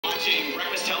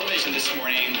this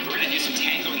morning. We're going to do some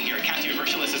tangoing here. Katya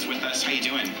Virshilas is with us. How you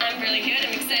doing? I'm really good.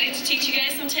 I'm excited to teach you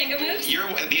guys some tango moves. You're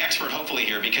the expert, hopefully,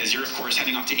 here, because you're, of course,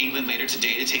 heading off to England later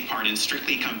today to take part in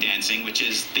Strictly Come Dancing, which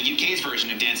is the UK's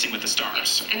version of Dancing with the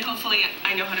Stars. Yes, and hopefully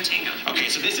I know how to tango. Okay,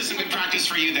 so this is some good practice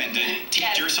for you then to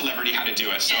teach your celebrity how to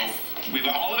do it. So we've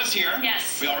got all of us here.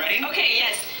 Yes. We all ready? Okay,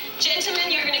 yes.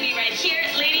 Gentlemen, you're going to be right here.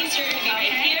 Ladies, you're going to be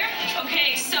right here.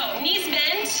 Okay, so knees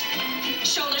bent,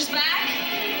 shoulders back.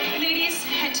 Ladies,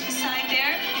 head to the side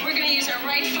there. We're going to use our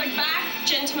right foot back.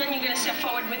 Gentlemen, you're going to step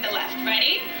forward with the left.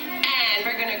 Ready? And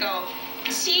we're going to go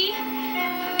T,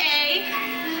 A,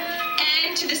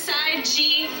 and to the side,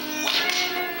 G.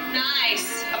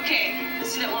 Nice. Okay,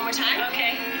 let's do that one more time.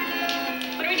 Okay.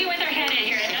 What do we do with our head in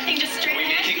here? Nothing, just straight Are we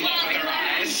ahead? making love with our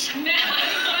eyes? No.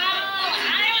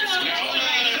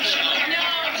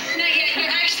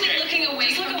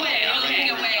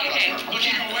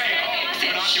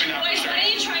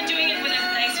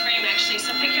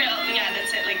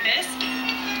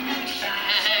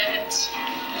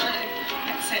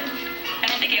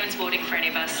 Voting for any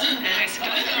of us. Anyways, go.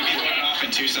 We can go off in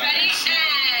 2 seconds. Ready?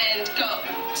 And go.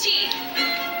 T,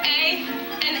 A,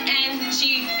 and N,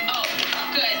 G, O.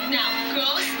 Good. Now,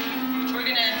 girls, we're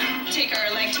going to take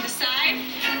our leg to the side,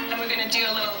 and we're going to do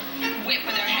a little whip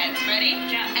with our heads. Ready?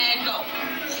 Yeah. And go.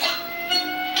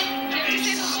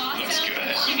 Nice. Looks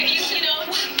good. You know,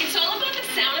 it's all about the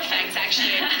sound effects,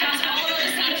 actually. It's all about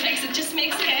the sound effects. It just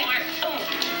makes it more.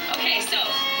 Okay, so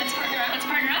let's partner up. Let's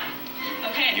partner up.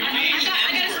 Okay.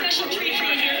 I got a special treat for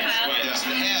you here, Kyle. Yes,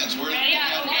 the hands. We're ready?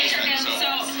 Yeah, okay. So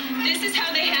this is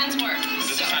how the hands work.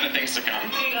 This is kind of things to come.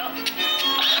 There you go.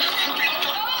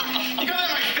 You got it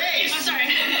in my face! I'm sorry.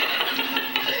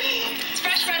 It's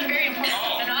fresh breath, very important,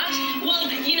 is it not? Well,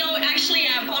 you know, actually,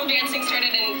 ballroom dancing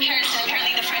started in Paris, and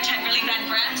apparently the French had really bad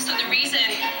breath, so the reason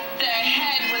the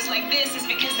head was like this is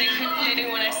because they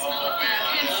didn't want to smell the breath.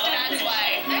 That's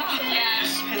why. Yeah,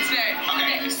 it's very.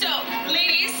 Okay, so,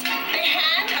 ladies,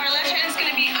 our left hand's going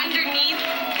to be underneath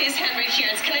his hand right here.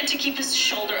 It's kind of to keep his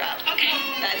shoulder up. Okay.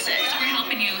 That's it. So we're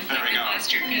helping you with the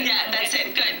posture. Good. Yeah, that's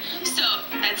it. Good. So,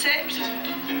 that's it.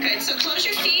 Good. So close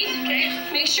your feet. Okay.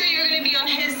 Make sure you're going to be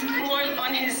more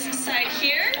on his side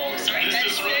here. Oh, sorry.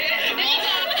 That's it. This is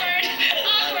awkward.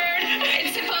 Awkward.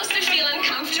 It's supposed to feel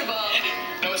uncomfortable.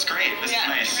 No, it's great. This is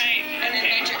nice. Right. And then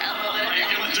bend your elbow.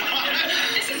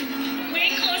 This is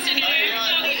way closer to you.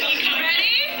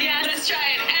 Ready? Yeah. Let's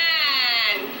try it.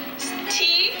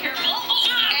 T, careful,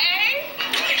 A,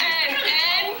 and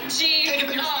N, G,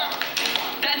 O.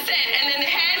 That's it. And then the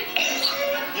head.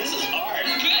 This is hard.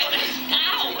 Good.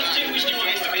 Ow. We should do one.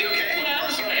 Are you okay? Yeah.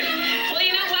 Oh, sorry. Well,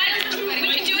 you know what?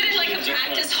 We can do it in like a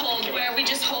practice hold where we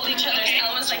just hold each other's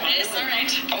elbows like this. All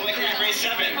right. Oh, like we're in grade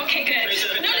 7. Okay, good. Grade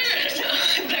 7. No.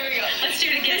 There we go. Let's do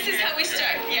it again. This is how we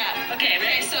start. Yeah. Okay,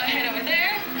 ready? So head over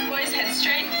there. Boys, head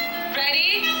straight.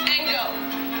 Ready? And go.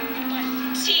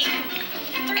 T.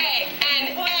 A,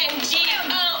 N, N, G,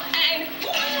 O, and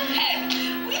head.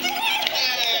 We did it!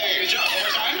 Hey, good job. One more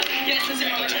time? Yes, let's do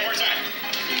it One more time.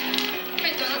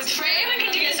 with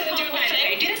frame? Do you guys want to do it with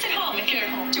frame? Do this at home if you're at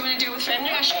home. Do you want to do it with frame?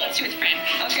 Yeah, sure. Let's do it with frame.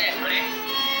 Okay. Ready?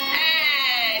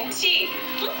 And T,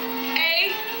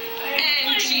 A,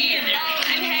 N, G, O,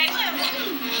 and head.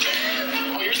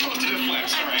 Oh, you're supposed to do the flip.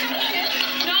 Sorry.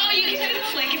 No, you can do the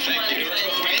flick if you want. Thank you.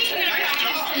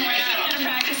 Nice job.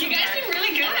 You guys did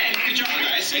really good. Good job,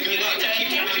 guys. And good luck. Keep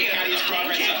tracking Katya's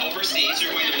progress overseas.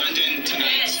 You're going to London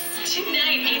tonight. Yes,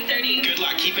 tonight, 8:30. Good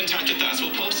luck. Keep in touch with us.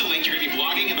 We'll post a link. You're going to be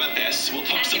vlogging about this. We'll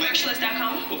post a link.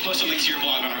 KatyaVirshilas.com. We'll post a link to your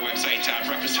blog on our website,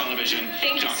 breakfasttelevision.ca.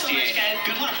 Thank you so much, guys.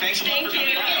 Good luck. Thanks a lot for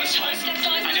coming by. That was fun.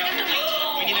 I know.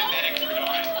 We need a medic for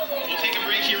Dawn. We'll take a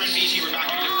break here in BT. We're back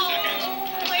in just a second.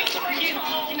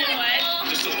 You know what?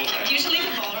 Just a little bit. Usually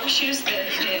the ballroom shoes, the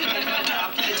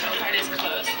drop